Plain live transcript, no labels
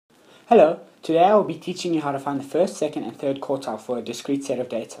Hello, today I will be teaching you how to find the first, second and third quartile for a discrete set of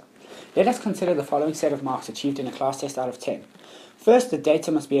data. Let us consider the following set of marks achieved in a class test out of 10. First, the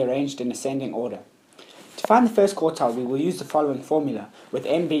data must be arranged in ascending order. To find the first quartile, we will use the following formula, with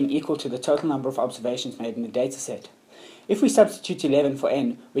n being equal to the total number of observations made in the data set. If we substitute 11 for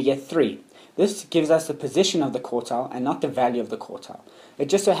n, we get 3. This gives us the position of the quartile and not the value of the quartile. It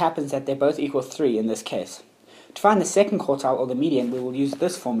just so happens that they both equal 3 in this case. To find the second quartile or the median, we will use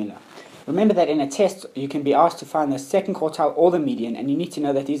this formula. Remember that in a test you can be asked to find the second quartile or the median, and you need to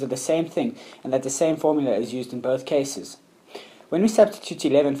know that these are the same thing and that the same formula is used in both cases. When we substitute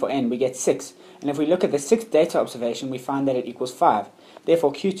 11 for n, we get 6, and if we look at the sixth data observation, we find that it equals 5.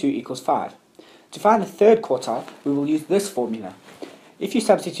 Therefore Q2 equals 5. To find the third quartile, we will use this formula. If you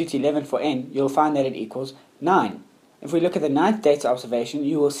substitute 11 for n, you'll find that it equals 9. If we look at the ninth data observation,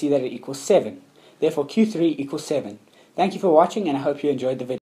 you will see that it equals 7. Therefore Q3 equals 7. Thank you for watching, and I hope you enjoyed the video.